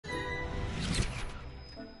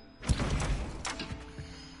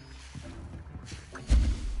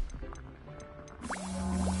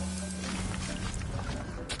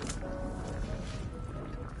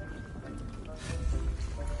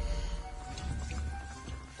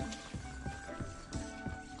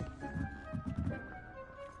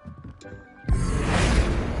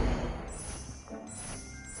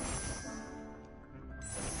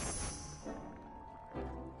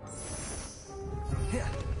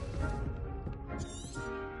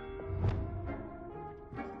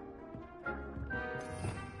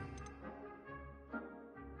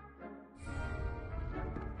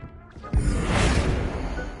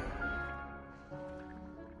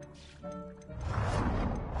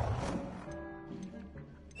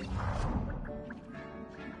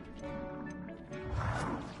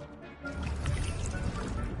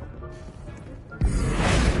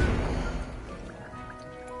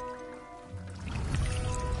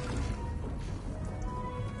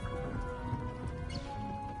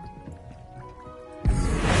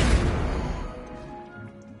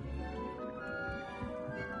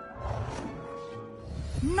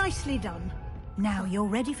Nicely done. Now you're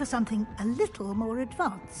ready for something a little more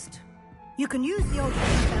advanced. You can use the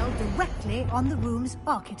altering spell directly on the room's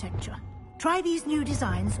architecture. Try these new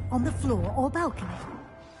designs on the floor or balcony.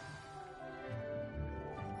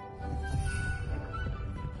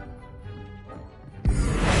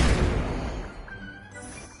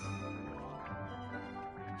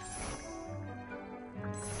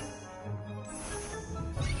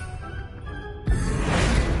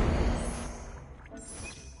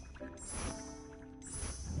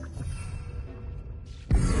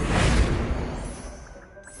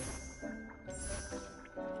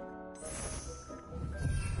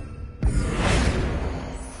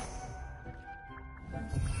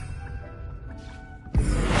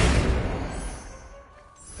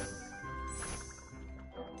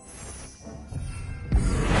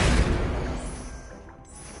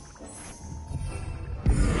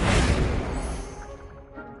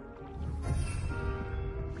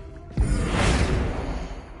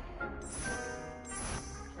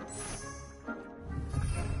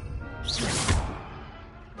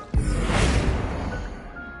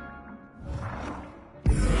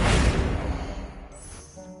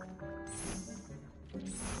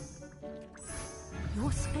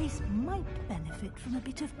 Your space might benefit from a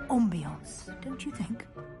bit of ambiance, don't you think?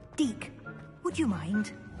 Deke, would you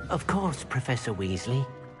mind? Of course, Professor Weasley.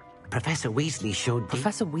 Professor Weasley showed the...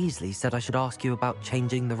 Professor Weasley said I should ask you about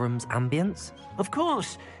changing the room's ambience? Of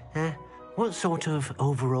course. What sort of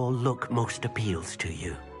overall look most appeals to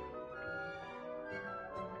you?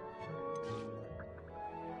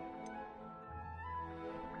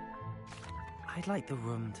 I'd like the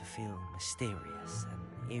room to feel mysterious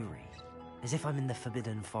and eerie, as if I'm in the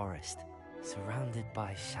Forbidden Forest, surrounded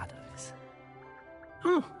by shadows.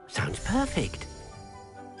 Oh, sounds perfect.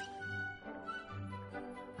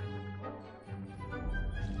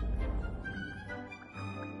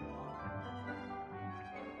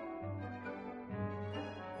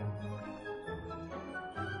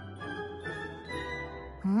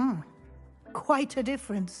 Quite a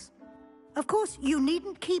difference. Of course, you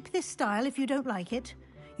needn't keep this style if you don't like it.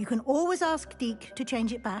 You can always ask Deke to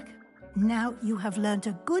change it back. Now you have learnt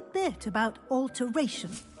a good bit about alteration.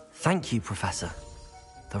 Thank you, Professor.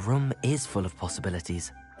 The room is full of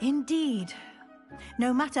possibilities. Indeed.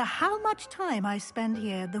 No matter how much time I spend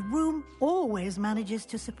here, the room always manages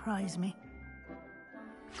to surprise me.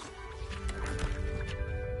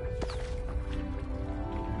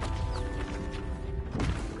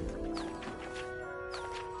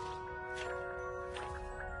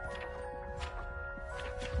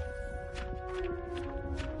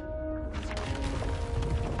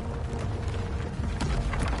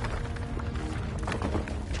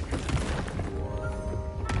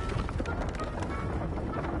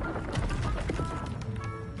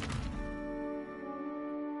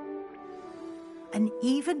 An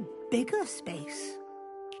even bigger space.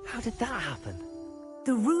 How did that happen?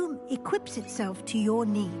 The room equips itself to your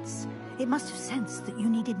needs. It must have sensed that you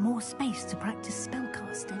needed more space to practice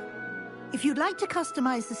spellcasting. If you'd like to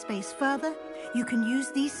customize the space further, you can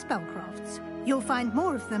use these spellcrafts. You'll find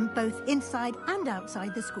more of them both inside and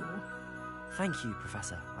outside the school. Thank you,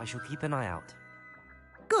 Professor. I shall keep an eye out.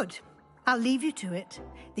 Good. I'll leave you to it.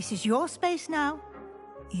 This is your space now.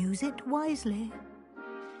 Use it wisely.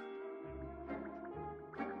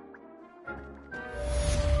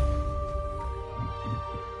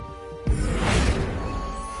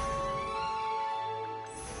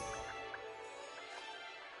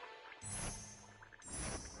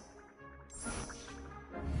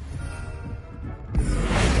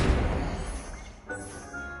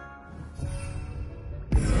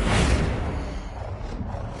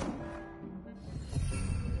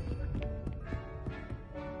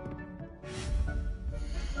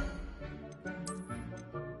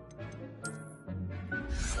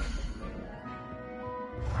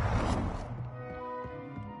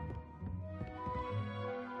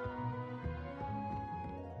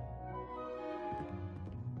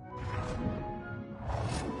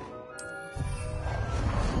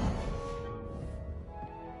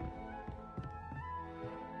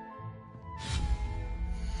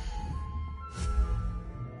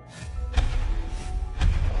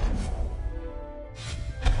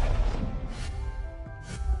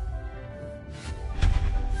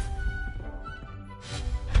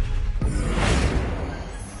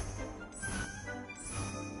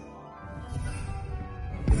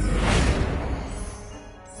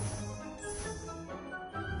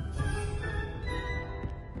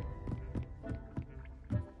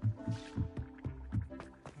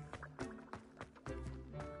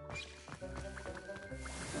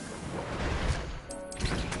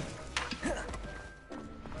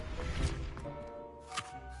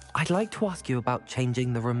 I'd like to ask you about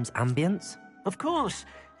changing the room's ambience. Of course.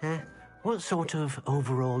 What sort of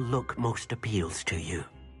overall look most appeals to you?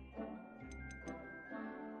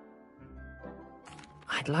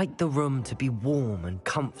 I'd like the room to be warm and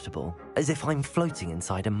comfortable, as if I'm floating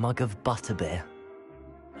inside a mug of butterbeer.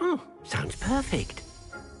 Oh, sounds perfect.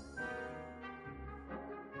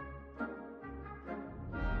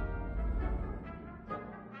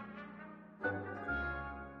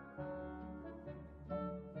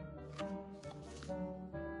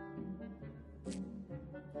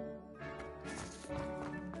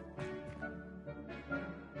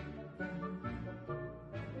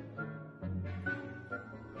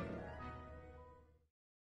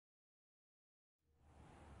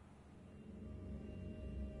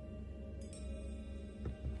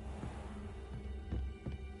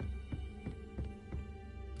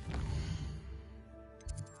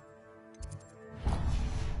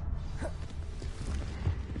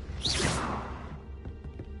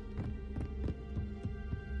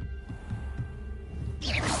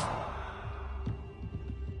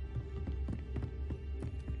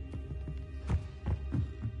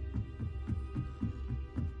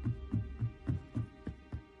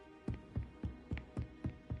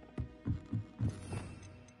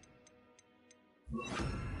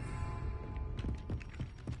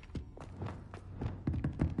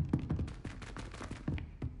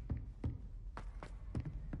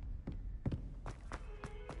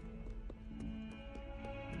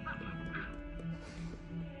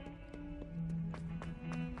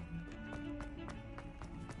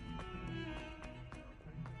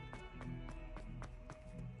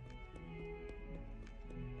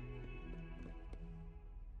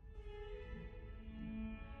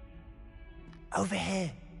 Over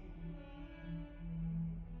here.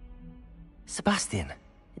 Sebastian,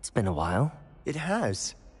 it's been a while. It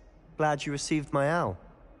has. Glad you received my owl.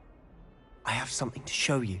 I have something to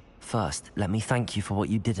show you. First, let me thank you for what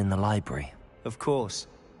you did in the library. Of course.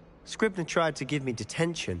 Scribner tried to give me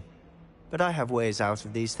detention, but I have ways out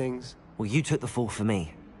of these things. Well, you took the fall for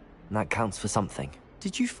me, and that counts for something.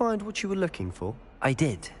 Did you find what you were looking for? I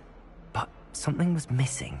did, but something was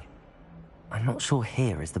missing. I'm not sure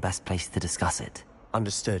here is the best place to discuss it.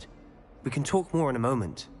 Understood. We can talk more in a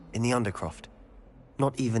moment, in the Undercroft.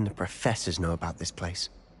 Not even the professors know about this place.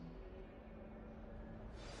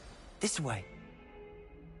 This way.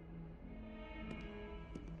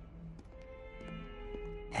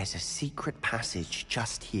 There's a secret passage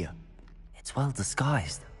just here. It's well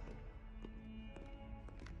disguised.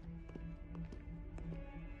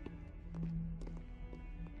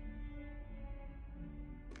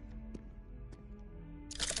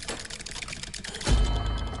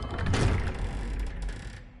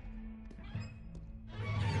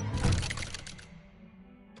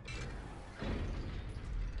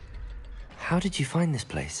 How did you find this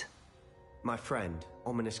place? My friend,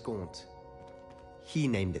 Ominous Gaunt. He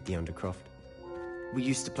named it the Undercroft. We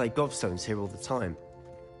used to play gobstones here all the time.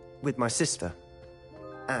 With my sister,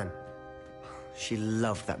 Anne. She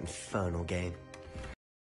loved that infernal game.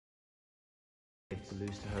 To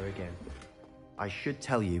lose to her again. I should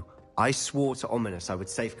tell you, I swore to Ominous I would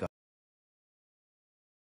safeguard.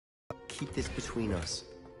 Keep this between us.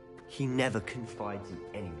 He never confides in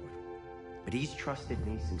anyone. But he's trusted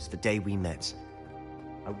me since the day we met.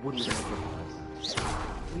 I wouldn't jeopardize that.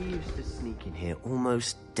 We used to sneak in here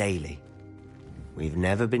almost daily. We've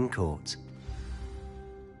never been caught.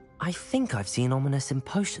 I think I've seen Ominous in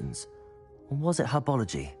potions. Or was it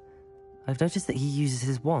herbology? I've noticed that he uses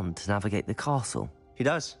his wand to navigate the castle. He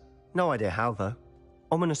does. No idea how, though.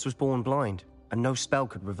 Ominous was born blind, and no spell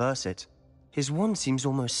could reverse it. His wand seems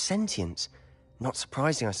almost sentient. Not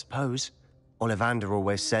surprising, I suppose. Ollivander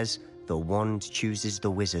always says, the wand chooses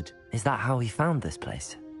the wizard. Is that how he found this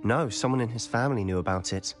place? No, someone in his family knew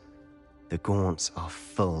about it. The Gaunts are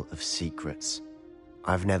full of secrets.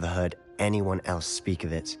 I've never heard anyone else speak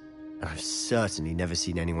of it, and I've certainly never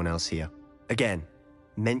seen anyone else here. Again,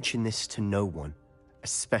 mention this to no one,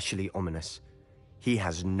 especially Ominous. He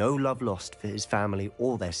has no love lost for his family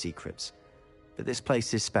or their secrets, but this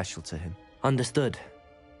place is special to him. Understood.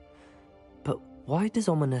 But why does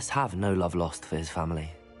Ominous have no love lost for his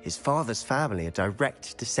family? His father's family are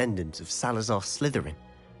direct descendants of Salazar Slytherin,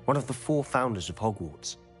 one of the 4 founders of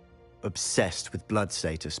Hogwarts. Obsessed with blood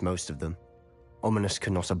status, most of them. Ominous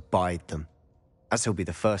cannot abide them, as he'll be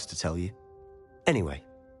the first to tell you. Anyway,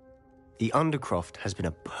 the Undercroft has been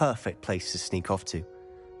a perfect place to sneak off to,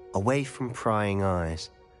 away from prying eyes,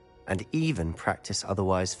 and even practice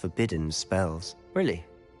otherwise forbidden spells. Really?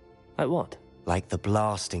 Like what? Like the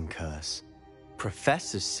blasting curse.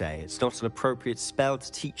 Professors say it's not an appropriate spell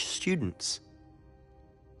to teach students.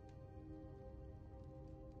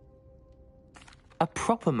 A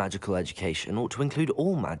proper magical education ought to include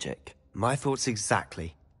all magic. My thoughts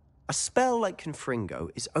exactly. A spell like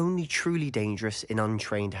Confringo is only truly dangerous in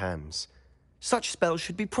untrained hands. Such spells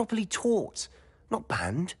should be properly taught, not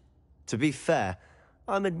banned. To be fair,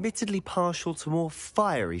 I'm admittedly partial to more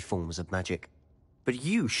fiery forms of magic. But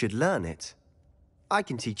you should learn it. I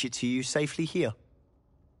can teach it to you safely here.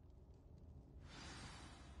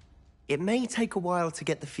 It may take a while to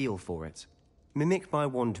get the feel for it. Mimic my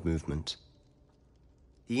wand movement.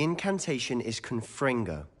 The incantation is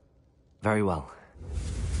Confringo. Very well.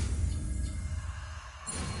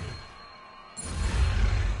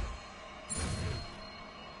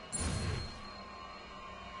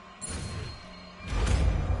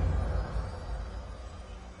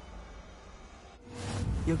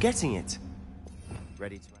 You're getting it.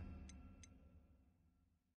 Ready to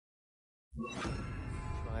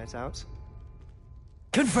try it out?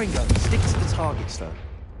 Confringo! Stick to the targets, though.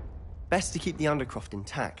 Best to keep the undercroft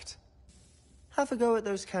intact. Have a go at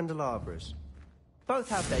those candelabras. Both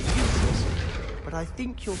have their uses, but I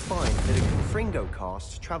think you'll find that a Confringo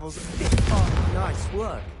cast travels a bit far. Nice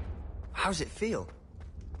work. How's it feel?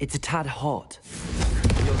 It's a tad hot.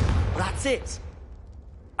 That's it!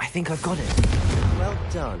 I think I've got it. Well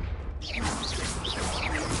done.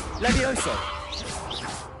 Levioso!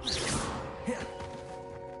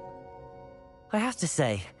 I have to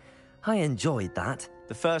say, I enjoyed that.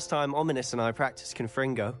 The first time Ominous and I practiced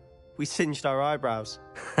Confringo, we singed our eyebrows.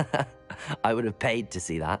 I would have paid to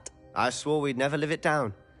see that. I swore we'd never live it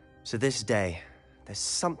down. So this day, there's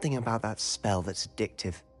something about that spell that's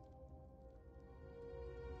addictive.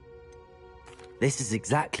 This is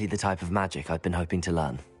exactly the type of magic I've been hoping to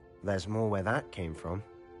learn. There's more where that came from.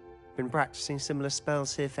 Been practicing similar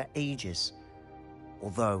spells here for ages.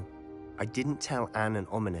 Although, I didn't tell Anne and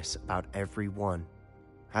Ominous about every one.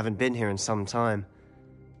 Haven't been here in some time.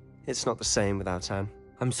 It's not the same without Anne.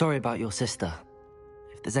 I'm sorry about your sister.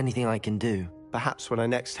 If there's anything I can do... Perhaps when I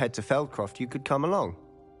next head to Feldcroft, you could come along.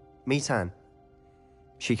 Meet Anne.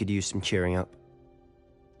 She could use some cheering up.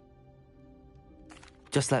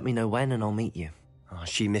 Just let me know when and I'll meet you. Oh,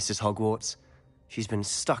 she misses Hogwarts. She's been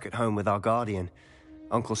stuck at home with our guardian,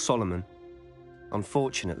 Uncle Solomon.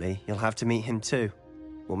 Unfortunately, you'll have to meet him too.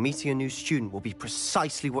 Well, meeting a new student will be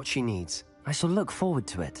precisely what she needs. I shall look forward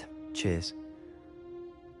to it. Cheers.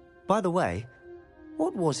 By the way,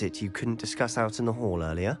 what was it you couldn't discuss out in the hall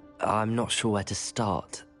earlier? I'm not sure where to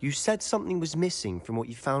start. You said something was missing from what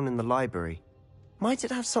you found in the library. Might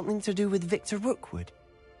it have something to do with Victor Rookwood?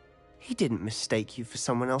 He didn't mistake you for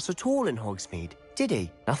someone else at all in Hogsmeade, did he?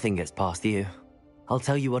 Nothing gets past you. I'll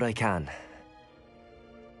tell you what I can.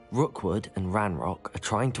 Rookwood and Ranrock are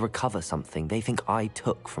trying to recover something they think I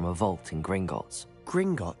took from a vault in Gringotts.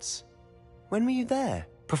 Gringotts? When were you there?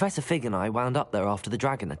 Professor Fig and I wound up there after the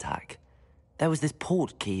dragon attack. There was this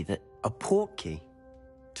port key that... A port key?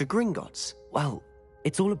 To Gringotts? Well,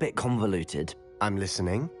 it's all a bit convoluted. I'm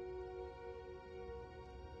listening.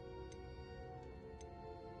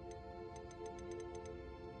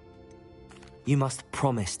 You must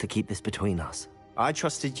promise to keep this between us. I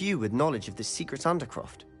trusted you with knowledge of the secret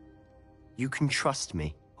undercroft. You can trust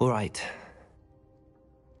me. All right.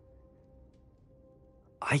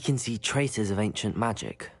 I can see traces of ancient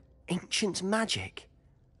magic. Ancient magic?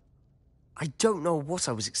 I don't know what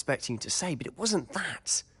I was expecting you to say, but it wasn't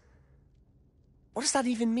that. What does that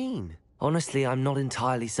even mean? Honestly, I'm not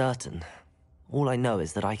entirely certain. All I know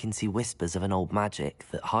is that I can see whispers of an old magic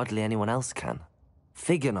that hardly anyone else can.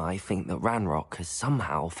 Fig and I think that Ranrock has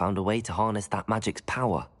somehow found a way to harness that magic's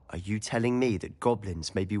power. Are you telling me that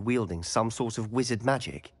goblins may be wielding some sort of wizard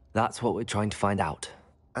magic? That's what we're trying to find out.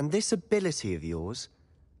 And this ability of yours,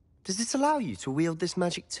 does it allow you to wield this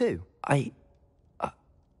magic too? I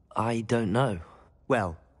don't know.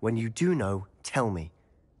 Well, when you do know, tell me.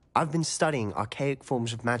 I've been studying archaic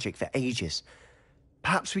forms of magic for ages.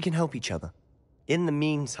 Perhaps we can help each other. In the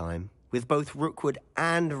meantime, with both Rookwood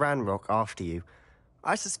and Ranrock after you,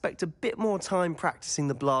 I suspect a bit more time practicing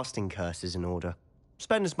the blasting curse is in order.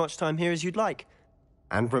 Spend as much time here as you'd like.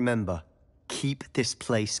 And remember, keep this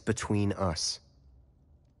place between us.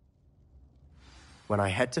 When I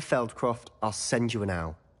head to Feldcroft, I'll send you an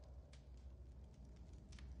owl.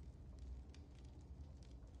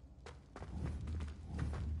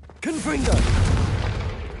 Confringo!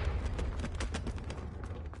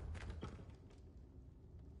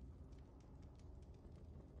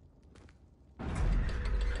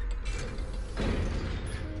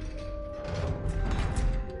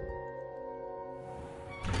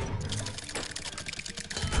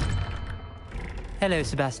 Hello,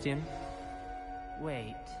 Sebastian.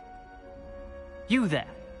 Wait. You there.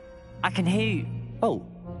 I can hear you. Oh,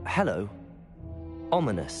 hello.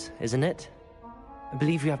 Ominous, isn't it? I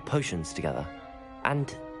believe you have potions together.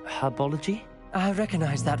 And herbology? I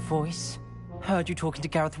recognize that voice. Heard you talking to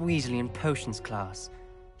Gareth Weasley in potions class.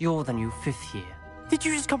 You're the new 5th year. Did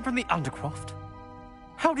you just come from the Undercroft?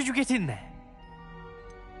 How did you get in there?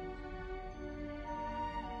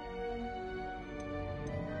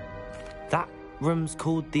 That room's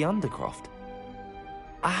called the Undercroft.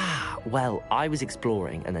 Ah, well, I was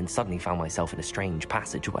exploring and then suddenly found myself in a strange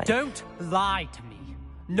passageway. Don't lie to me.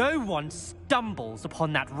 No one stumbles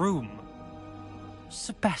upon that room.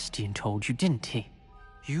 Sebastian told you, didn't he?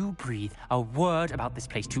 You breathe a word about this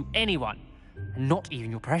place to anyone, and not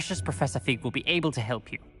even your precious Professor Fig will be able to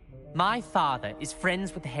help you. My father is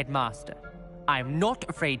friends with the headmaster. I am not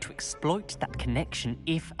afraid to exploit that connection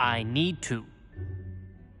if I need to.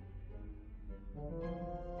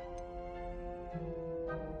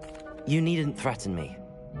 You needn't threaten me.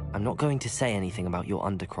 I'm not going to say anything about your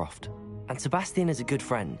Undercroft. And Sebastian is a good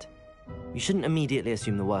friend. You shouldn't immediately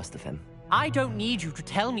assume the worst of him. I don't need you to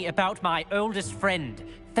tell me about my oldest friend.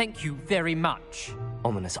 Thank you very much.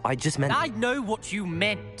 Ominous, I just meant... I know what you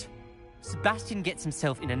meant. Sebastian gets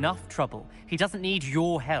himself in enough trouble. He doesn't need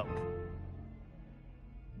your help.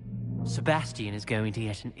 Sebastian is going to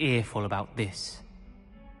get an earful about this.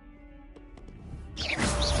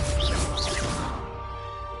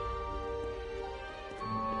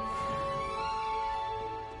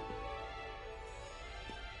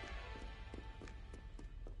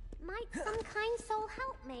 Might some kind soul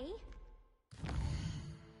help me?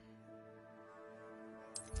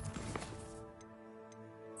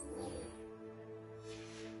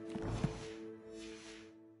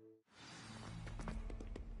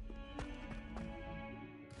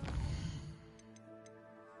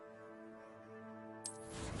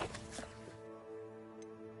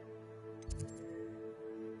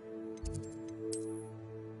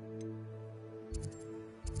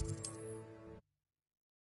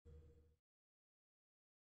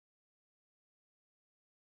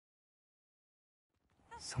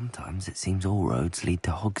 Sometimes it seems all roads lead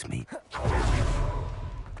to Hogsmeade.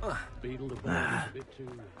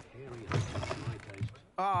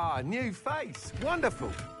 Ah, new face. Wonderful.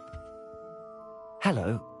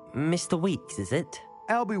 Hello, Mr. Weeks, is it?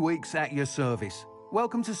 Albie Weeks at your service.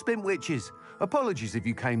 Welcome to Spintwitches. Apologies if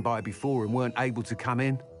you came by before and weren't able to come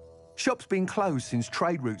in. Shop's been closed since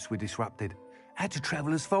trade routes were disrupted. Had to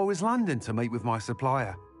travel as far as London to meet with my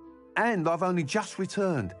supplier. And I've only just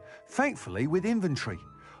returned, thankfully with inventory.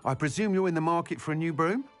 I presume you're in the market for a new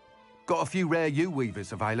broom? Got a few rare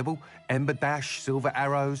yew-weavers available. Ember Dash, Silver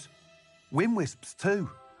Arrows. Wind-wisps too.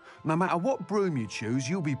 No matter what broom you choose,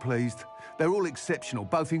 you'll be pleased. They're all exceptional,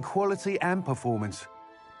 both in quality and performance.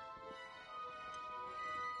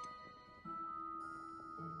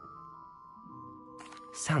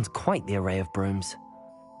 Sounds quite the array of brooms.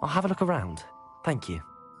 I'll have a look around. Thank you.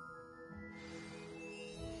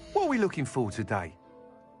 What are we looking for today?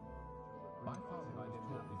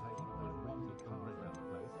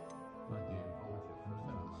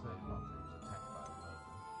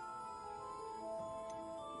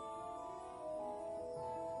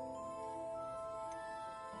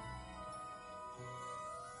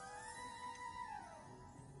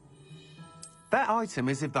 That item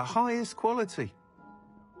is of the highest quality.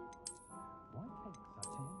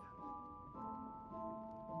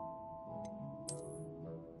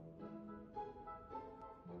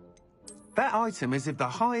 That item is of the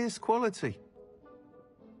highest quality.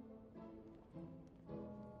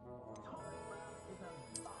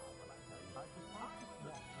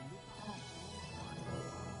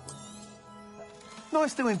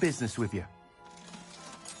 Nice doing business with you.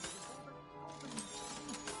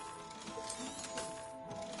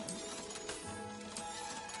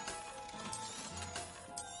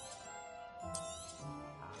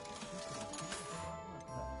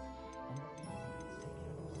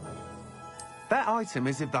 That item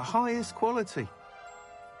is of the highest quality.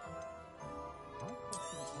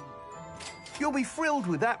 You'll be thrilled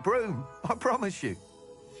with that broom, I promise you.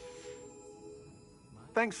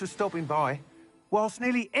 Thanks for stopping by. Whilst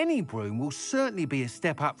nearly any broom will certainly be a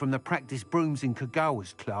step up from the practice brooms in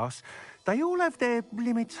Kagawa's class, they all have their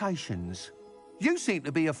limitations. You seem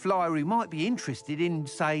to be a flyer who might be interested in,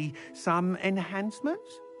 say, some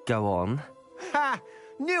enhancements? Go on. Ha!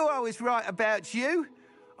 Knew I was right about you.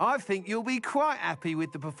 I think you'll be quite happy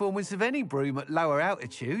with the performance of any broom at lower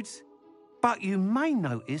altitudes. But you may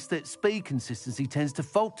notice that speed consistency tends to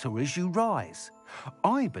falter as you rise.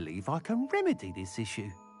 I believe I can remedy this issue.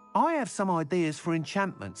 I have some ideas for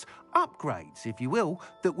enchantments, upgrades, if you will,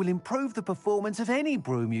 that will improve the performance of any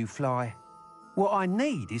broom you fly. What I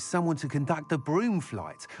need is someone to conduct a broom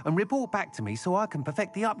flight and report back to me so I can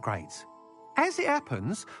perfect the upgrades. As it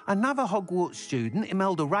happens, another Hogwarts student,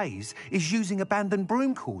 Imelda Reyes, is using abandoned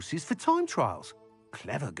broom courses for time trials.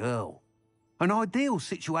 Clever girl. An ideal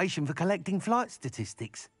situation for collecting flight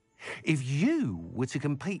statistics. If you were to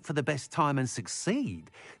compete for the best time and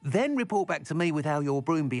succeed, then report back to me with how your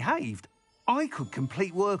broom behaved, I could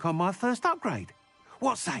complete work on my first upgrade.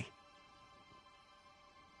 What say?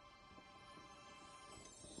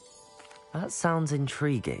 That sounds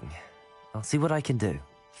intriguing. I'll see what I can do.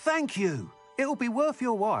 Thank you. It'll be worth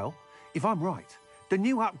your while. If I'm right, the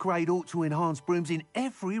new upgrade ought to enhance brooms in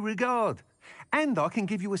every regard. And I can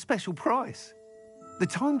give you a special price. The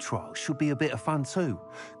time trial should be a bit of fun too.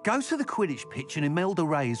 Go to the Quidditch pitch and Imelda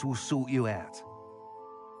Reyes will sort you out.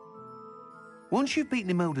 Once you've beaten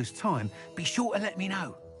Imelda's time, be sure to let me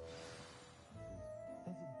know.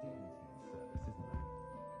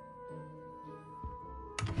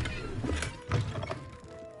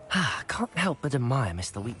 Can't help but admire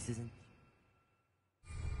Mr. Weeks'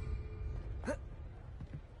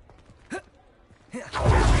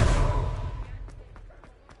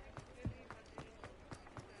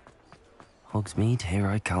 Hogsmeade, here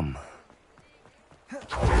I come.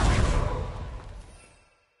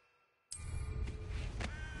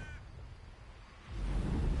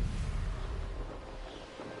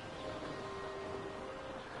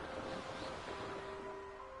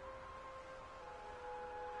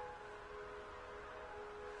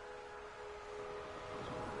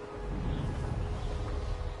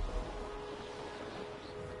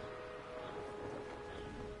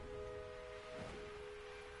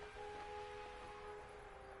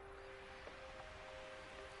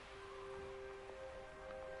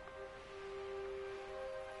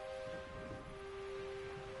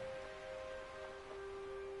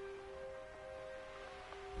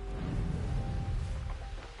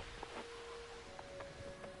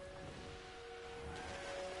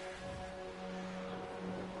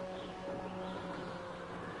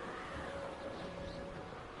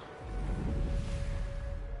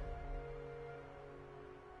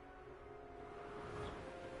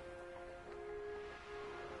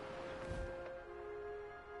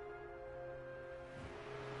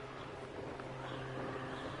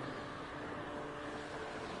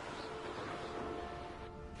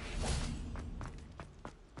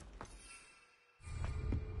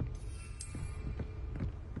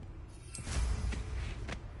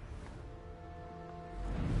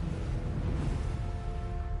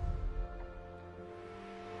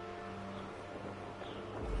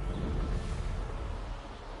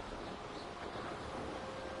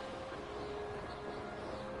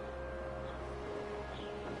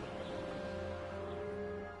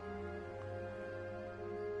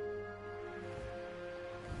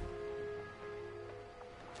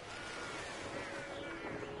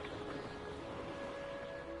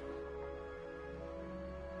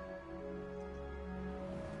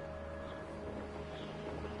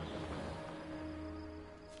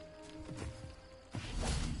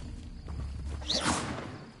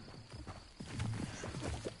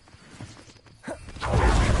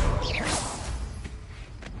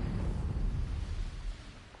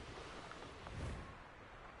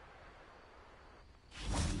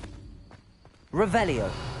 Revelio.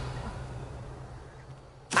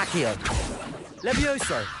 Accio.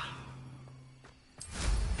 Levioso.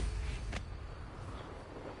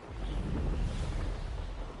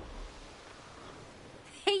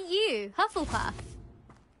 Hey you, Hufflepuff.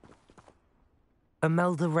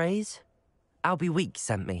 Imelda Reyes? Albie Weeks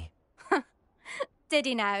sent me. Did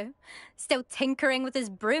he now? Still tinkering with his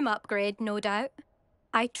broom upgrade, no doubt.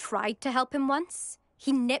 I tried to help him once.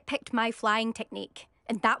 He nitpicked my flying technique,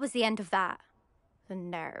 and that was the end of that. The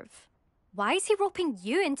nerve. Why is he roping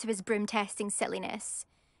you into his broom testing silliness?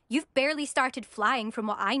 You've barely started flying from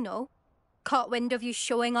what I know. Caught wind of you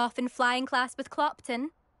showing off in flying class with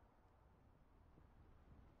Clopton.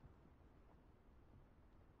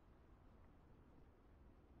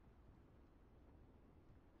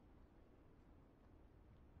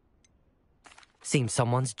 Seems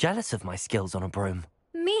someone's jealous of my skills on a broom.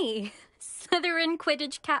 Me? Slytherin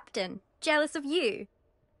Quidditch captain. Jealous of you?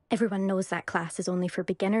 Everyone knows that class is only for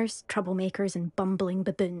beginners, troublemakers, and bumbling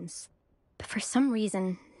baboons. But for some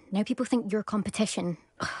reason, now people think you're competition.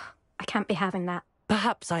 Ugh, I can't be having that.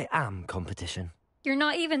 Perhaps I am competition. You're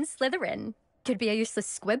not even Slytherin. Could be a useless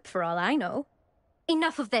squib for all I know.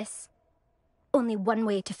 Enough of this. Only one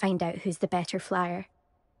way to find out who's the better flyer.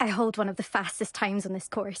 I hold one of the fastest times on this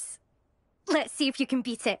course. Let's see if you can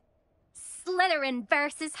beat it. Slytherin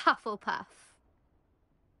versus Hufflepuff.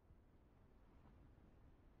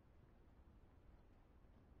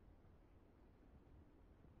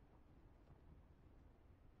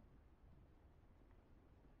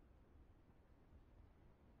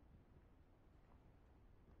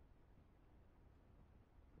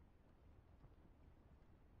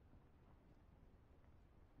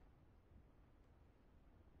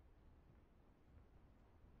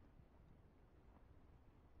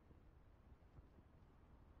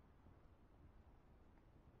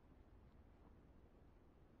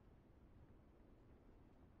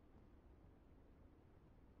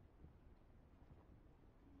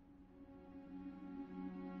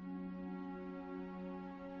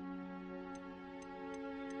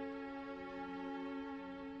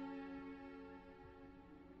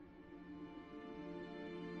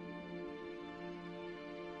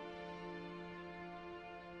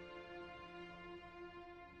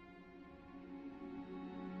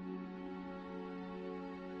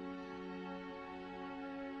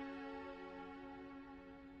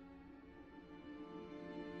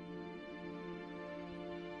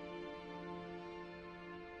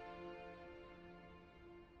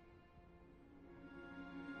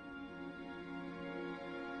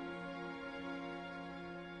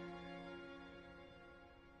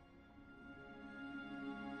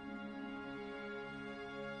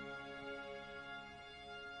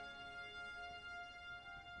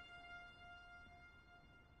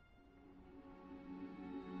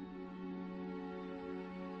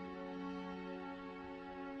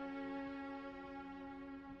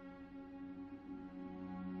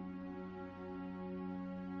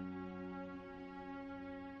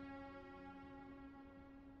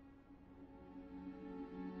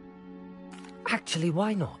 Actually,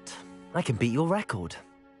 why not? I can beat your record.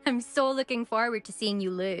 I'm so looking forward to seeing you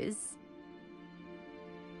lose.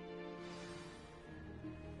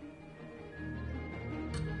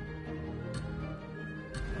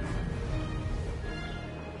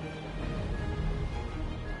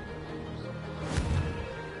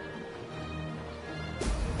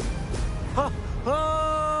 Oh!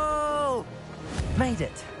 Oh! Made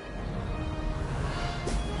it.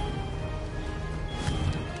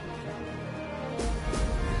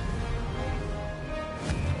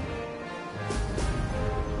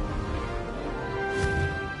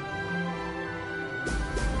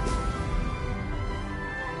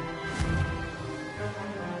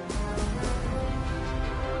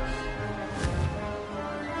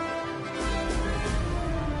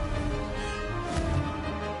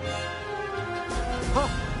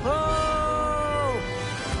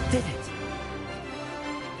 Did it!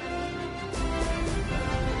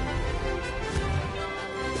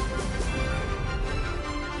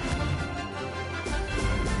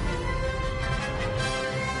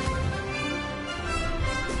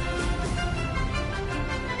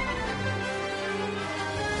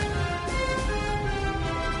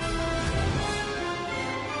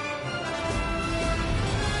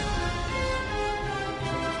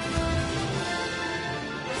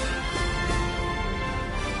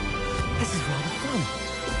 This is rather fun.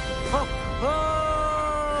 Oh!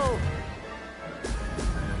 Oh!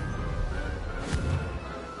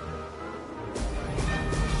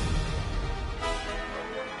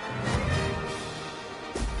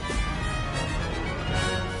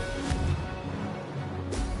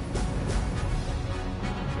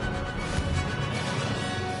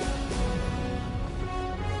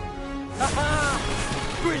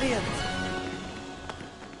 Aha! Brilliant!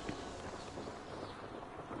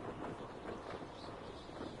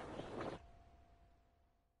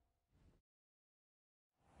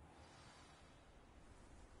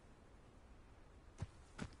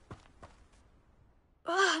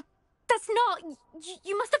 Ugh, that's not...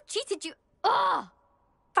 You must have cheated, you... Ugh!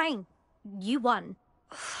 Fine. You won.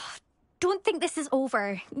 Don't think this is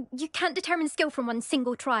over. You can't determine skill from one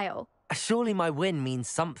single trial. Surely my win means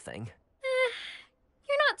something.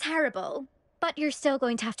 You're not terrible, but you're still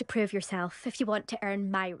going to have to prove yourself if you want to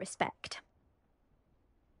earn my respect.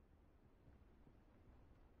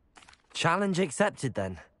 Challenge accepted,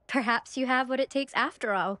 then. Perhaps you have what it takes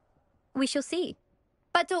after all. We shall see.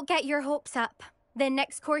 But don't get your hopes up. The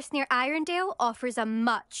next course near Irondale offers a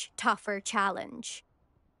much tougher challenge.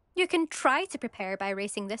 You can try to prepare by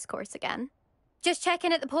racing this course again. Just check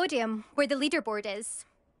in at the podium, where the leaderboard is.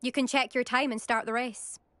 You can check your time and start the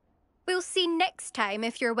race. We'll see next time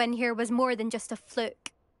if your win here was more than just a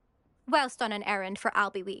fluke. Whilst on an errand for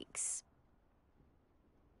Albie Weeks.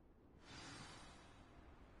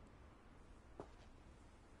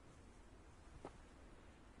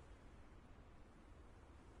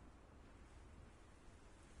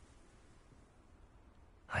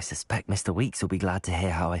 I suspect Mr. Weeks will be glad to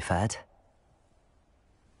hear how I fared.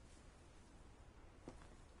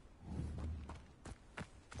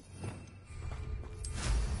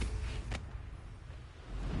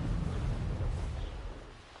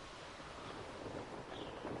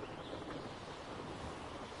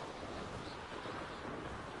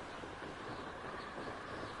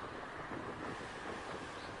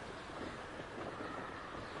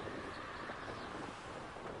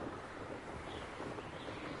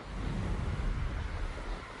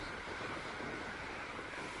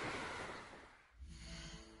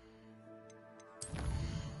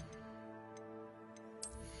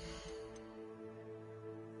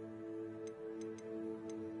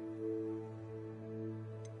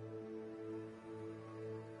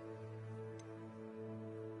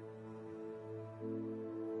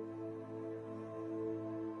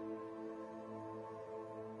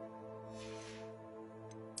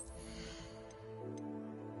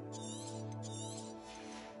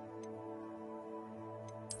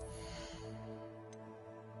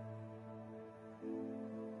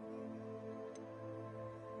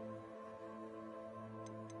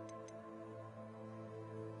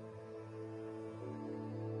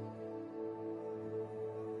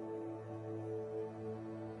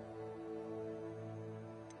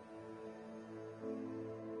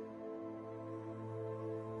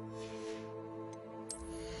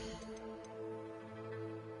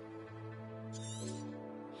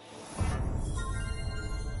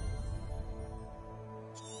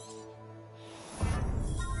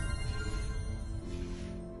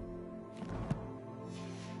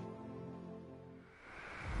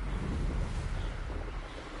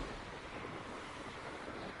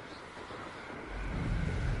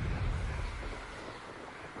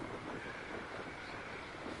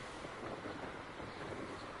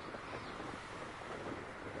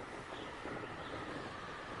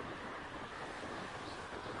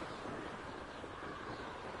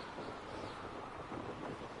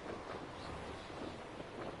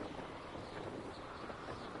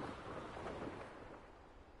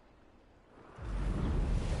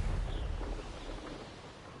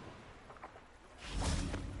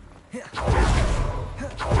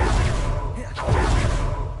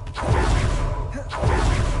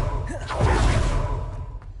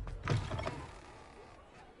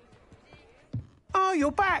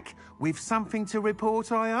 you're back. With something to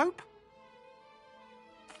report, I hope?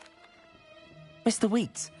 Mr.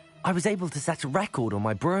 Weeks, I was able to set a record on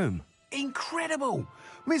my broom. Incredible!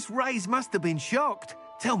 Miss Reyes must have been shocked.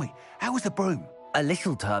 Tell me, how was the broom? A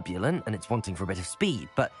little turbulent, and it's wanting for a bit of speed,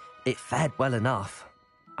 but it fared well enough.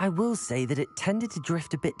 I will say that it tended to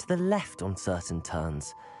drift a bit to the left on certain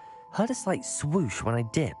turns. Heard a slight swoosh when I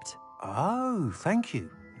dipped. Oh, thank you.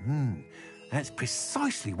 That's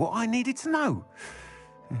precisely what I needed to know.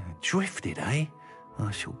 Drifted, eh?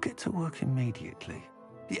 I shall get to work immediately.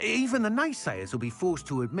 Even the naysayers will be forced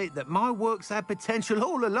to admit that my work's had potential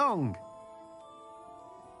all along.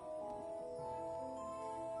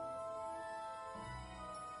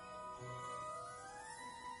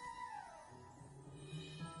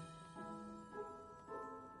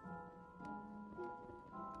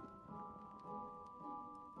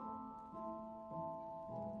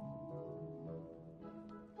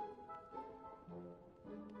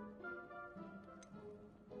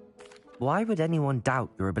 Why would anyone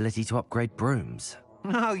doubt your ability to upgrade brooms?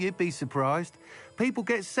 No, you'd be surprised. People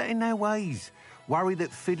get set in their ways, worry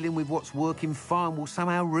that fiddling with what's working fine will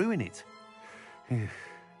somehow ruin it.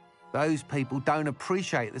 Those people don't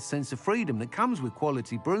appreciate the sense of freedom that comes with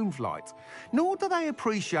quality broom flight, nor do they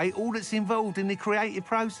appreciate all that's involved in the creative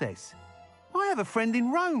process. I have a friend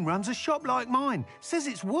in Rome runs a shop like mine, says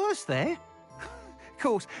it's worse there. Of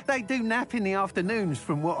course, they do nap in the afternoons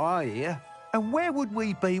from what I hear. And where would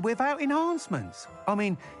we be without enhancements? I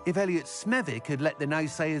mean, if Elliot Smethwick had let the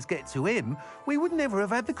naysayers get to him, we would never have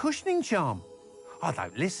had the cushioning charm. I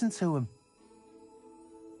don't listen to them.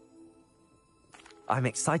 I'm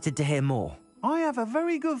excited to hear more. I have a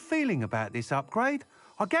very good feeling about this upgrade.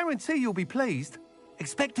 I guarantee you'll be pleased.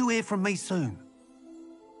 Expect to hear from me soon.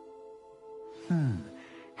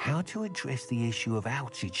 How to address the issue of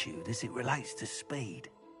altitude as it relates to speed?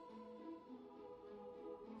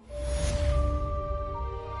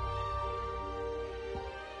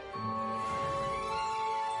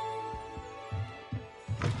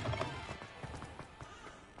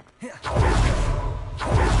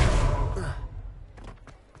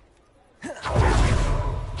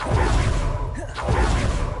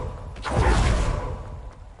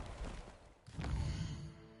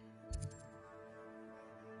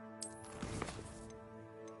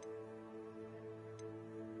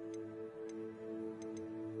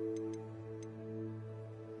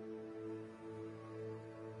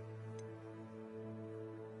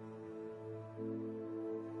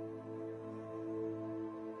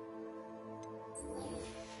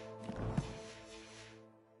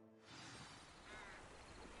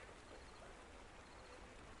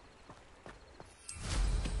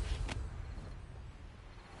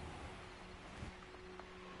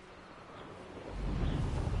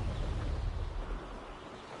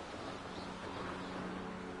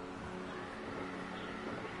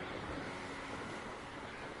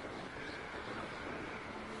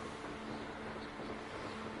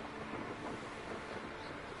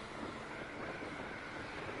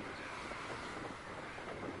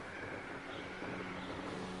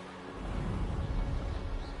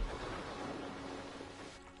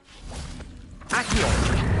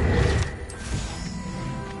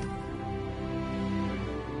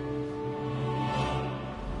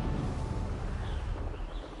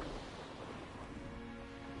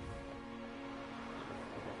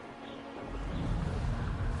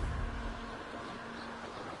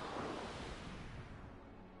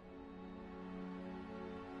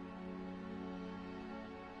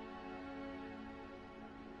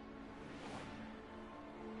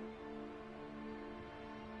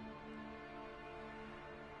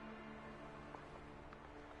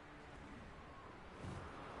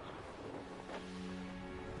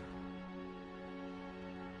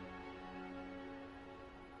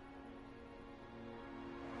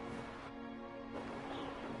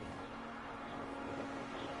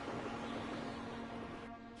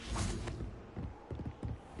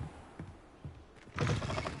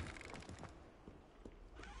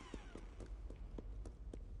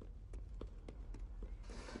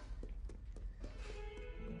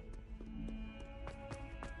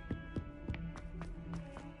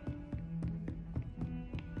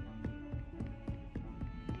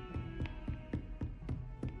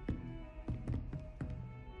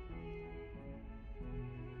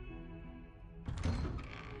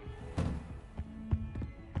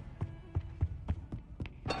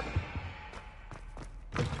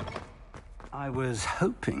 I was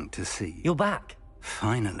hoping to see you. You're back.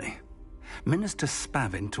 Finally. Minister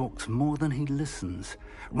Spavin talks more than he listens.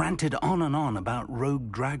 Ranted on and on about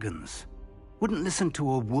rogue dragons. Wouldn't listen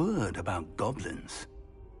to a word about goblins.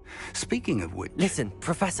 Speaking of which... Listen,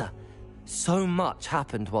 Professor. So much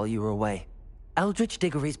happened while you were away. Eldridge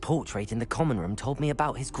Diggory's portrait in the common room told me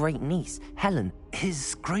about his great niece, Helen.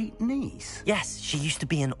 His great niece? Yes, she used to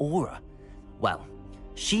be an Auror. Well,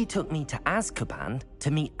 she took me to Azkaban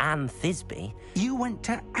to meet Anne Thisbe. You went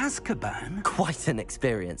to Azkaban? Quite an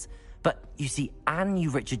experience. But you see, Anne knew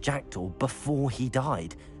Richard Jackdaw before he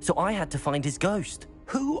died, so I had to find his ghost.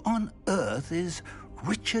 Who on earth is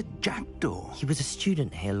Richard Jackdaw? He was a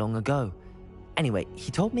student here long ago. Anyway, he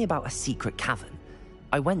told me about a secret cavern.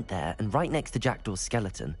 I went there, and right next to Jackdaw's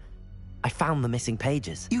skeleton, I found the missing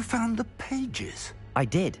pages. You found the pages? I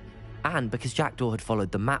did. And because Jackdaw had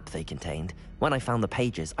followed the map they contained, when I found the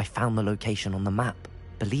pages, I found the location on the map.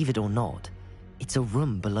 Believe it or not, it's a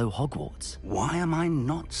room below Hogwarts. Why am I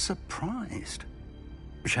not surprised?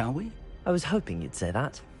 Shall we? I was hoping you'd say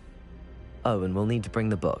that. Oh, and we'll need to bring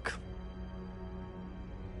the book.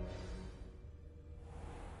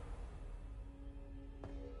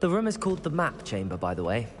 The room is called the Map Chamber, by the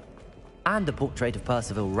way. And a portrait of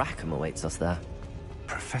Percival Rackham awaits us there.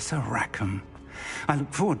 Professor Rackham. I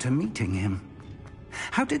look forward to meeting him.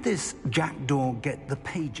 How did this Jackdaw get the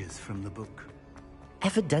pages from the book?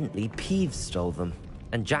 Evidently, Peeves stole them,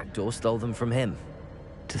 and Jackdaw stole them from him.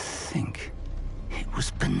 To think it was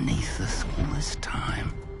beneath us all this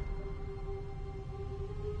time.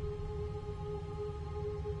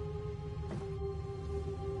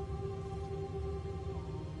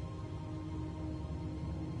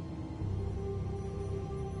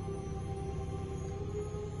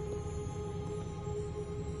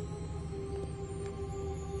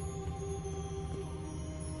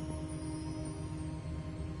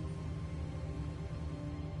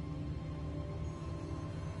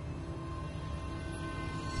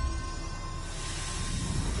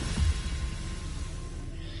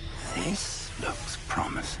 This looks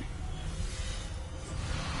promising.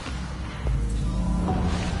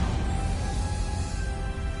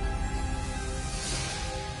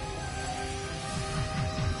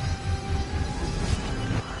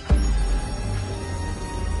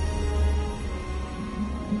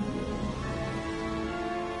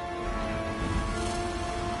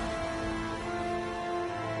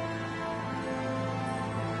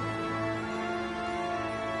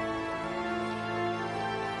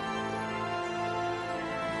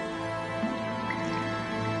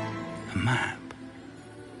 Map.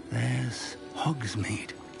 There's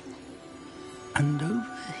Hogsmeade. And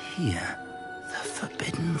over here, the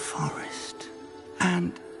Forbidden Forest.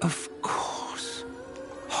 And, of course,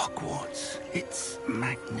 Hogwarts. It's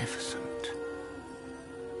magnificent.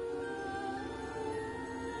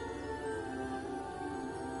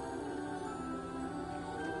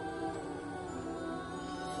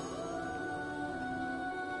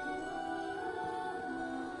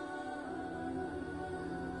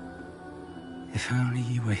 If only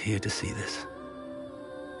you were here to see this.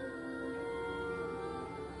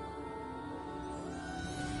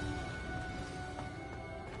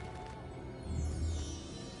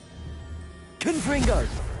 Confringo!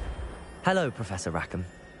 Hello, Professor Rackham.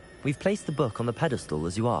 We've placed the book on the pedestal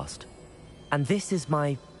as you asked. And this is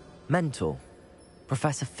my mentor,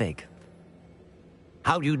 Professor Fig.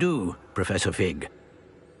 How do you do, Professor Fig?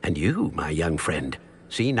 And you, my young friend,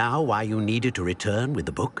 see now why you needed to return with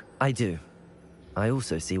the book? I do. I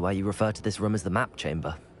also see why you refer to this room as the Map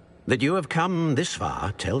Chamber. That you have come this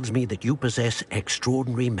far tells me that you possess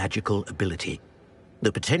extraordinary magical ability,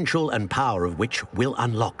 the potential and power of which will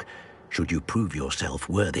unlock should you prove yourself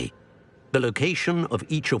worthy. The location of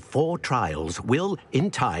each of 4 trials will,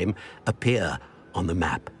 in time, appear on the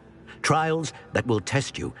map. Trials that will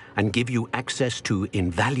test you and give you access to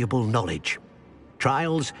invaluable knowledge.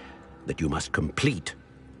 Trials that you must complete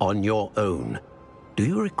on your own. Do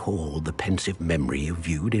you recall the pensive memory you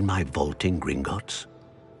viewed in my vault in Gringotts?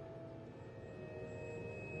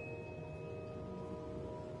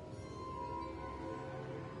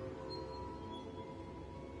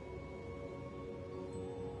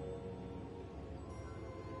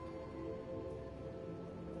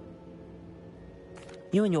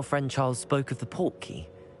 You and your friend Charles spoke of the Portkey,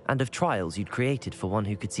 and of trials you'd created for one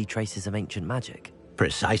who could see traces of ancient magic.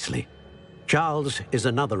 Precisely. Charles is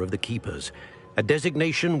another of the Keepers, a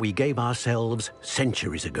designation we gave ourselves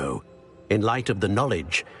centuries ago, in light of the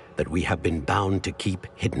knowledge that we have been bound to keep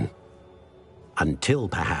hidden. Until,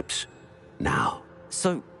 perhaps, now.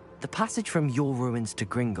 So, the passage from your ruins to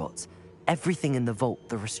Gringotts, everything in the vault,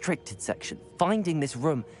 the restricted section, finding this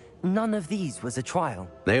room, none of these was a trial.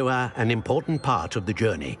 They were an important part of the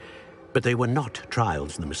journey, but they were not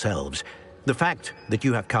trials themselves. The fact that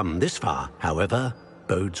you have come this far, however,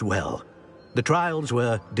 bodes well. The trials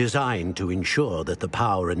were designed to ensure that the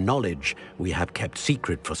power and knowledge we have kept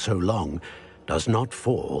secret for so long does not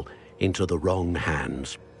fall into the wrong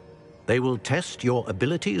hands. They will test your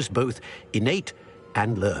abilities, both innate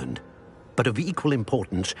and learned. But of equal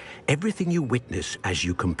importance, everything you witness as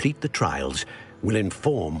you complete the trials will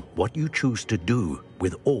inform what you choose to do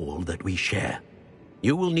with all that we share.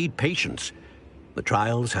 You will need patience. The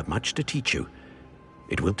trials have much to teach you.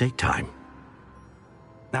 It will take time.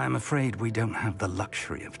 I'm afraid we don't have the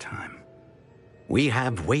luxury of time. We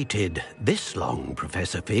have waited this long,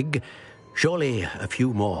 Professor Fig. Surely a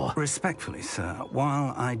few more. Respectfully, sir,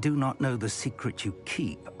 while I do not know the secret you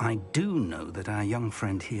keep, I do know that our young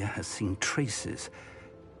friend here has seen traces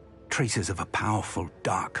of a powerful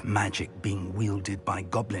dark magic being wielded by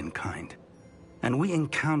goblin kind. And we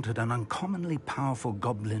encountered an uncommonly powerful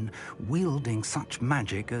goblin wielding such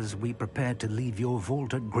magic as we prepared to leave your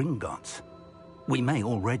vault at Gringotts. We may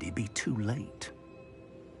already be too late.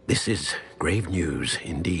 This is grave news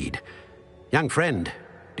indeed. Young friend,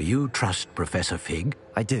 do you trust Professor Fig?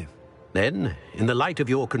 I do. Then, in the light of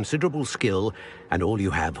your considerable skill and all you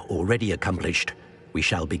have already accomplished, we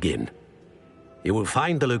shall begin. You will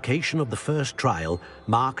find the location of the first trial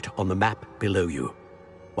marked on the map below you.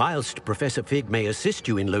 Whilst Professor Fig may assist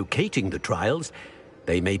you in locating the trials,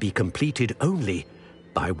 they may be completed only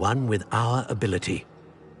by one with our ability.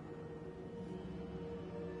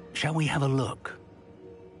 Shall we have a look?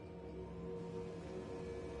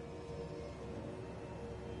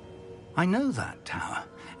 I know that tower.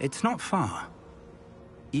 It's not far.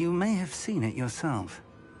 You may have seen it yourself.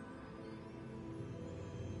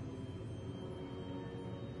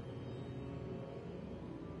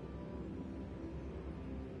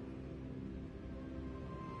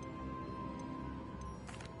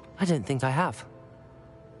 I don't think I have.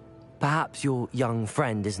 Perhaps your young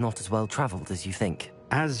friend is not as well traveled as you think.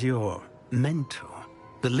 As your mentor,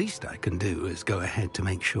 the least I can do is go ahead to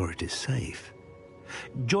make sure it is safe.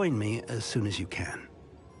 Join me as soon as you can.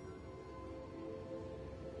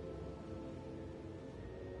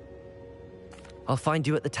 I'll find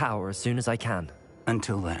you at the tower as soon as I can.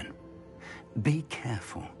 Until then, be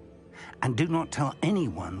careful, and do not tell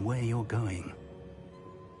anyone where you're going.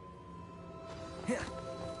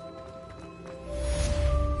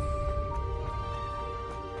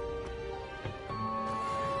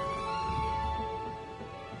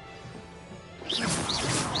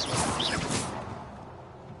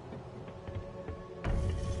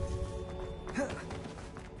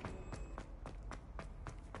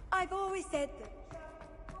 I've always said that.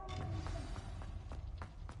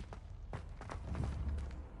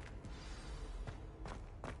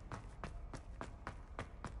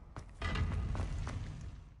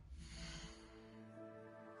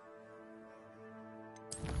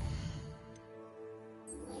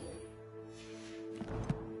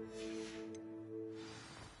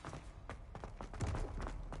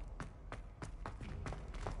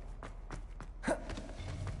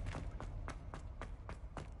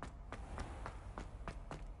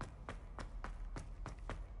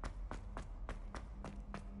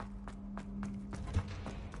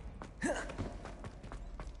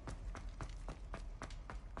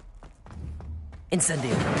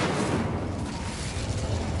 Incendio.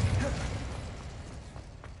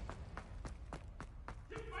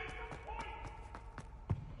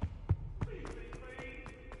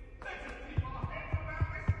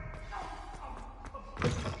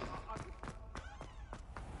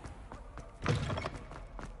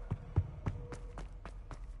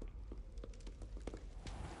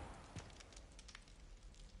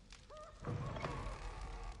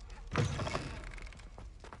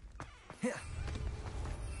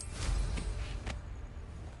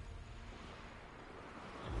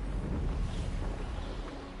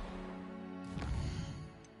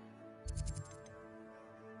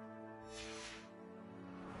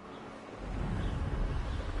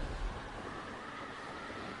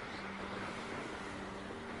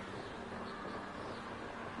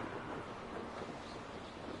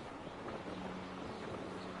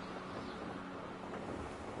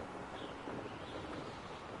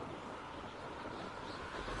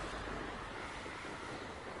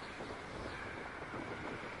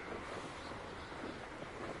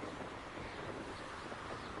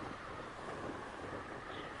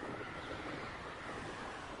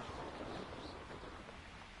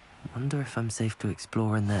 Wonder if I'm safe to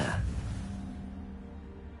explore in there.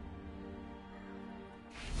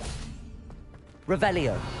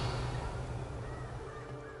 Revelio.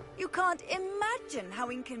 You can't imagine how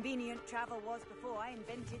inconvenient travel was before I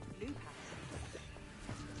invented blue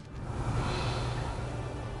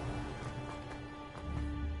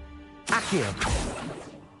pass. Accio.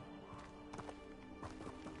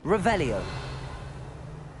 Revelio.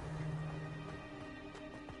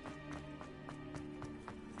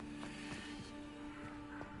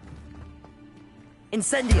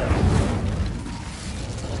 Incendio.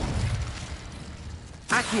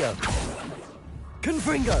 Accio.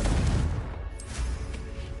 Confringo.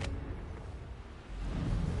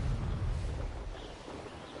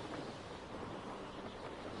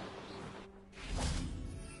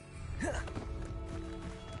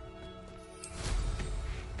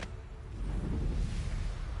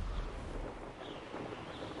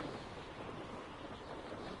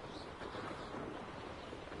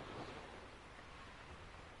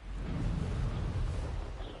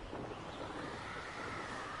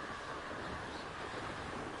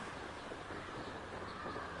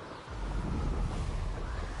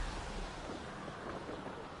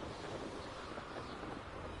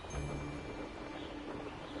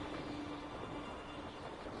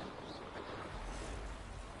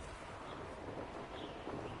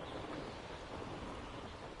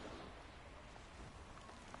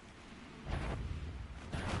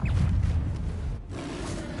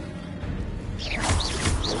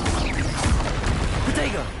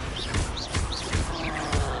 Protego.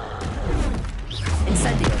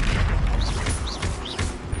 Incendio.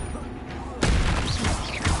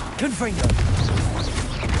 Confringo.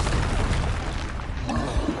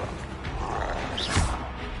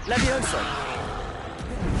 Levioso.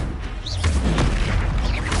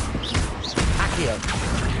 Accio.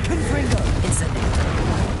 Confringo. Incendio.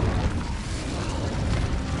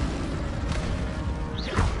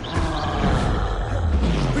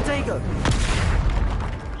 Protego.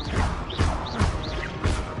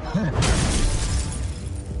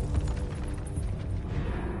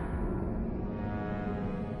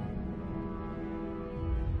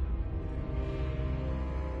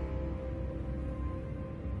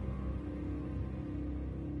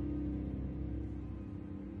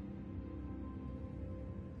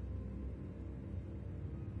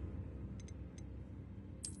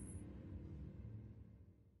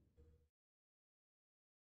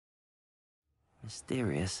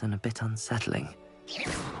 Mysterious and a bit unsettling.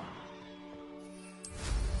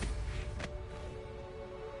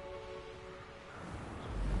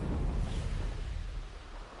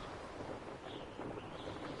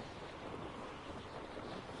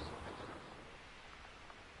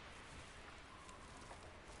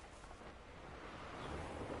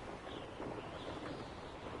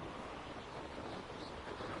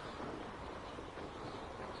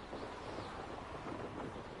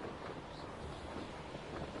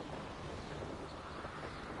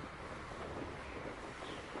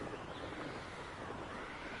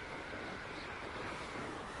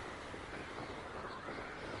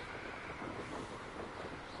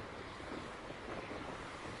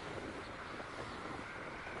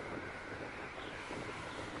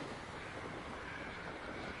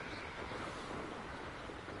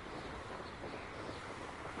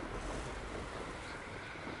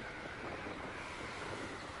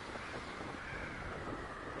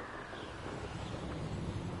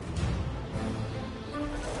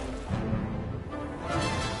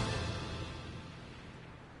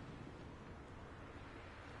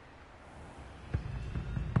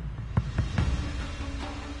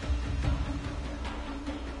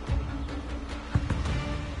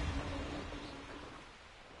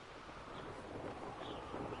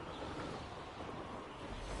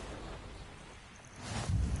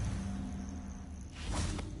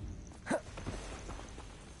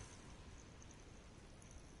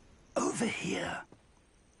 Over here.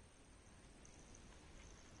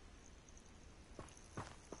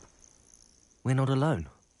 We're not alone.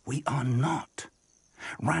 We are not.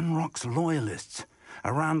 Ranrock's loyalists.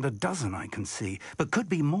 Around a dozen I can see, but could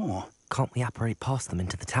be more. Can't we apparate past them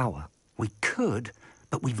into the tower? We could,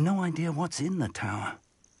 but we've no idea what's in the tower.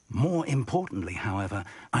 More importantly, however,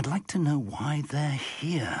 I'd like to know why they're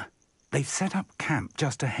here. They've set up camp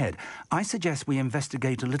just ahead. I suggest we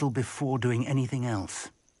investigate a little before doing anything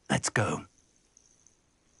else. Let's go.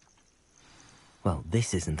 Well,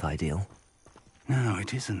 this isn't ideal. No,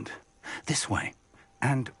 it isn't. This way.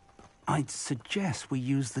 And I'd suggest we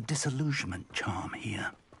use the disillusionment charm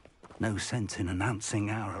here. No sense in announcing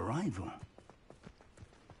our arrival.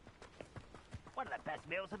 One of the best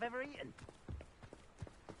meals I've ever eaten.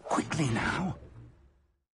 Quickly now.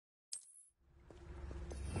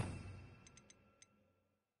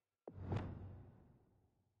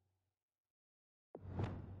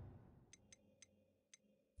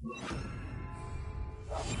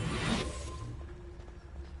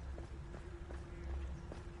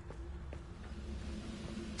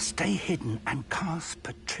 Stay hidden and cast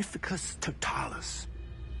Petrificus Totalis.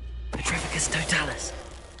 Petrificus Totalis.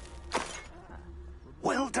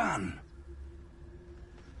 Well done.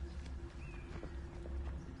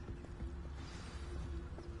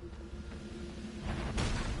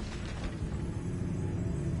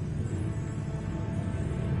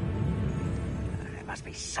 There must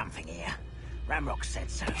be something here. Ramrock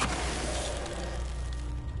said so.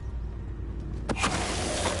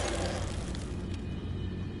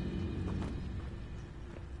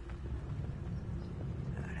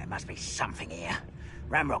 There must be something here.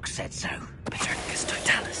 Ramrock said so. Petrificus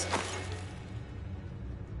Totalis.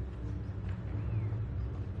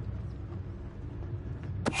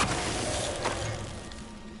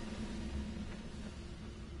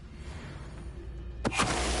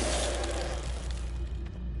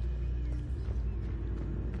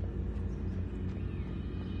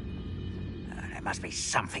 There must be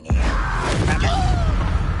something here.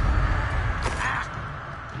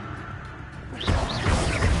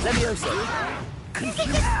 Levioso.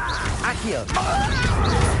 Accio.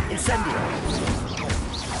 Incendio.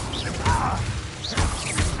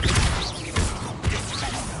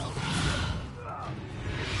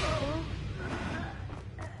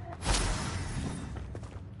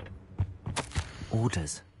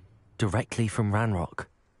 Orders. Directly from Ranrock.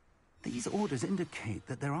 These orders indicate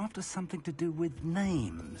that they're after something to do with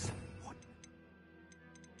names. What?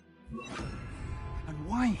 And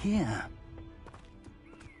why here?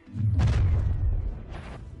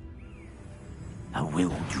 I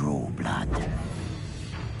will draw blood.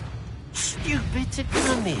 Stupid to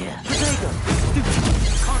come here.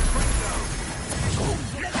 Oh,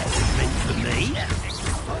 meant for me.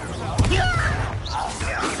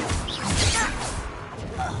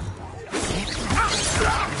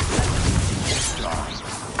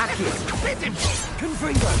 Accio.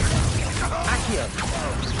 Confringo. Accio.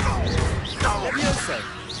 Levioso.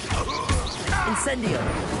 Incendio.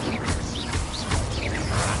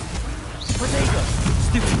 Protego.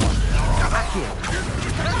 Stupid one. Accio.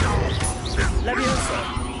 Levioso.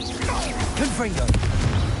 Confringo.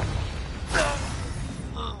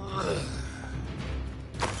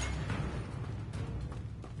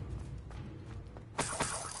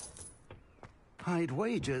 I'd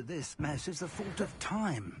wager this mess is the fault of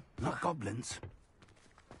time, not goblins.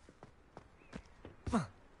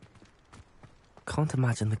 Can't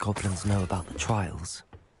imagine the goblins know about the trials.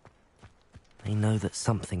 They know that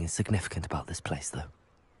something is significant about this place, though.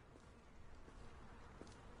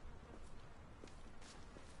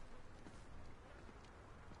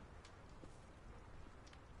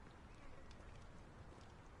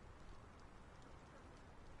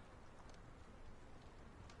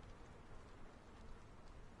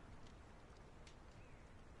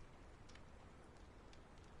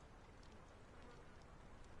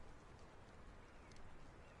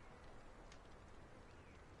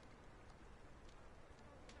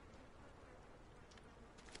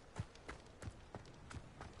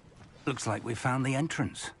 Looks like we found the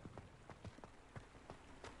entrance.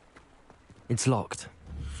 It's locked.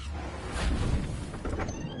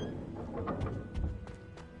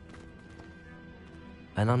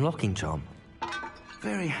 An unlocking charm.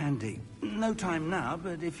 Very handy. No time now,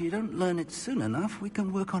 but if you don't learn it soon enough, we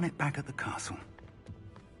can work on it back at the castle.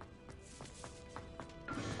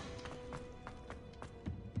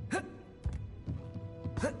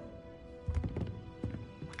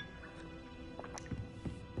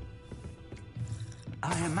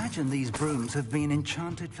 I imagine these brooms have been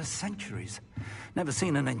enchanted for centuries. Never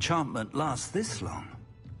seen an enchantment last this long.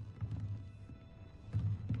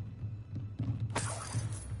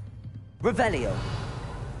 Revelio.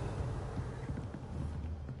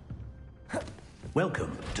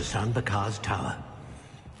 Welcome to San Bakar's Tower.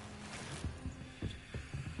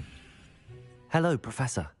 Hello,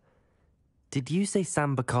 Professor. Did you say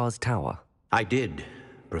San Bakar's Tower? I did.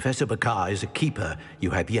 Professor Bakar is a keeper you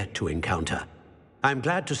have yet to encounter. I'm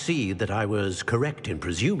glad to see that I was correct in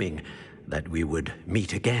presuming that we would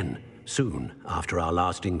meet again soon after our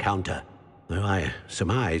last encounter, though I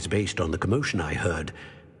surmise, based on the commotion I heard,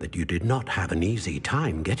 that you did not have an easy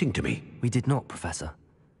time getting to me. We did not, Professor.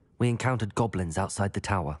 We encountered goblins outside the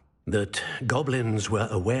tower. That goblins were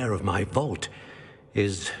aware of my vault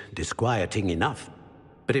is disquieting enough.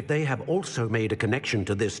 But if they have also made a connection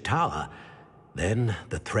to this tower, then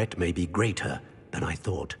the threat may be greater than I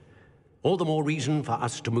thought. All the more reason for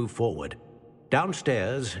us to move forward.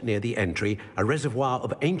 Downstairs, near the entry, a reservoir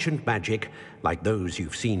of ancient magic, like those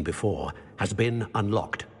you've seen before, has been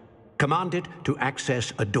unlocked. Commanded to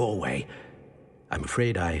access a doorway. I'm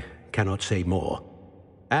afraid I cannot say more.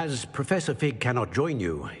 As Professor Fig cannot join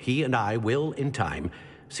you, he and I will, in time,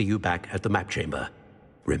 See you back at the map chamber.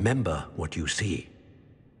 Remember what you see.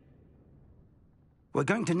 We're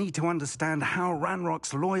going to need to understand how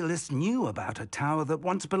Ranrock's loyalists knew about a tower that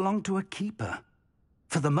once belonged to a keeper.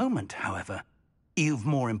 For the moment, however, you've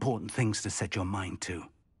more important things to set your mind to.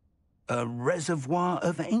 A reservoir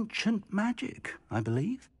of ancient magic, I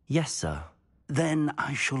believe? Yes, sir. Then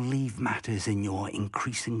I shall leave matters in your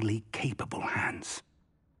increasingly capable hands.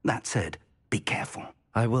 That said, be careful.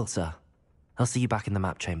 I will, sir. I'll see you back in the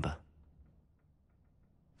map chamber.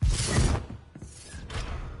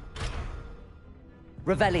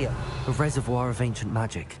 Revelio. A reservoir of ancient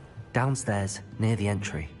magic. Downstairs, near the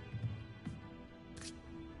entry.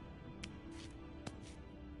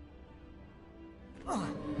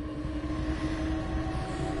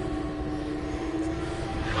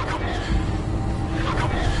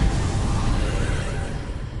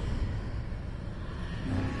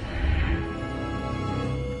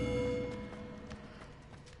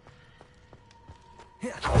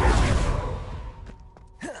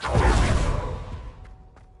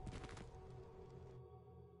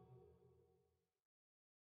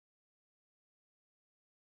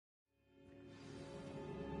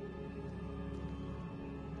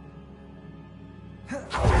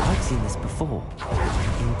 I've seen this before,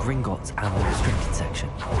 in Gringotts and the restricted section.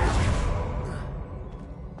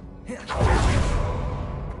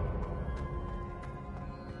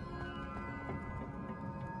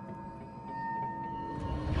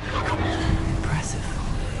 Impressive.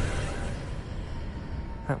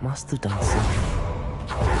 That must have done something.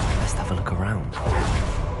 Let's have a look around.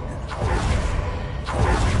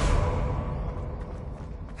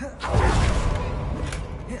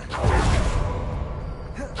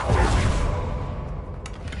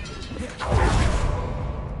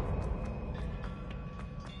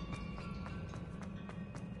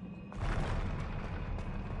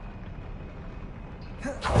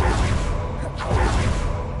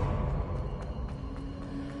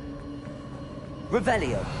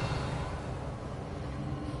 Revelio.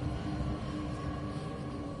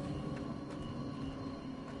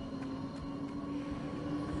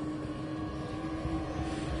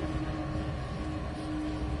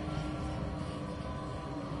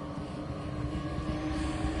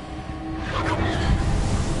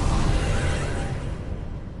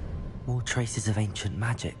 More traces of ancient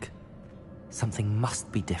magic. Something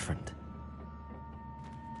must be different.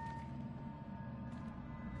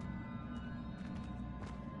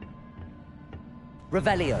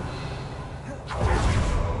 Revelio.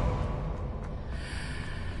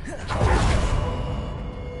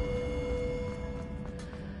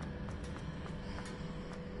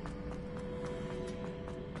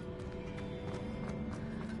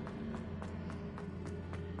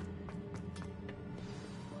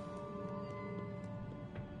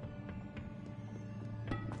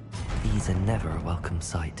 These are never a welcome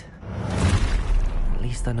sight. At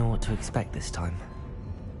least I know what to expect this time.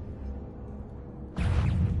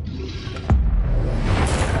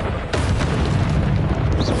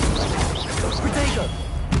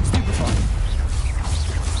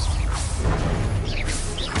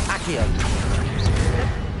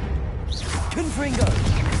 Confringo!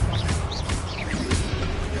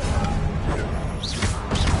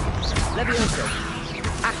 Levioso!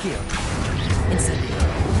 Accio! Incendio!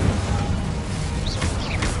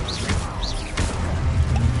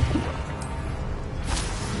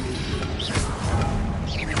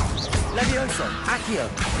 Levioso! Accio!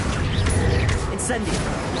 Incendio!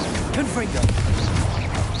 Confringo!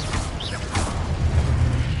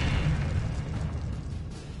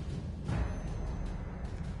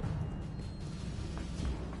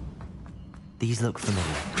 These look familiar.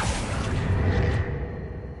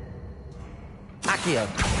 Accio!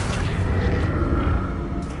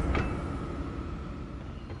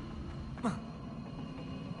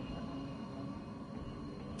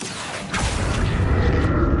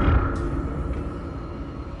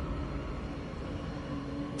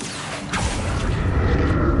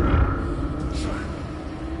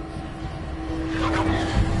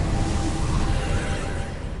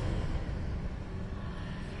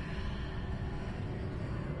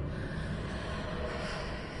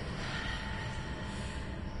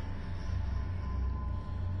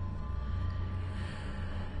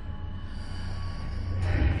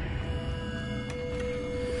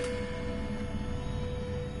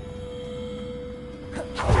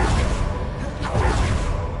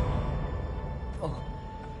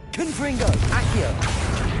 Confringo! Accio!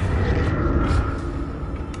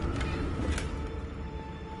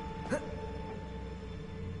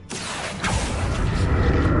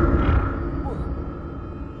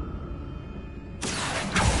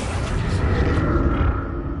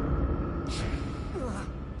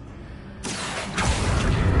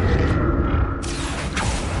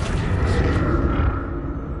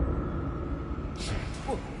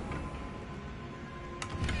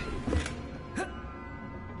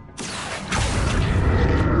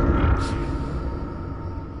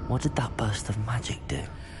 What did that burst of magic do?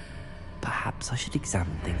 Perhaps I should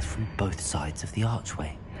examine things from both sides of the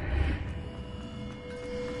archway.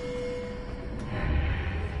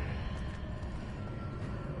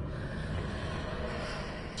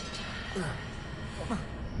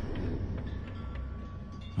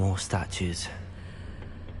 More statues.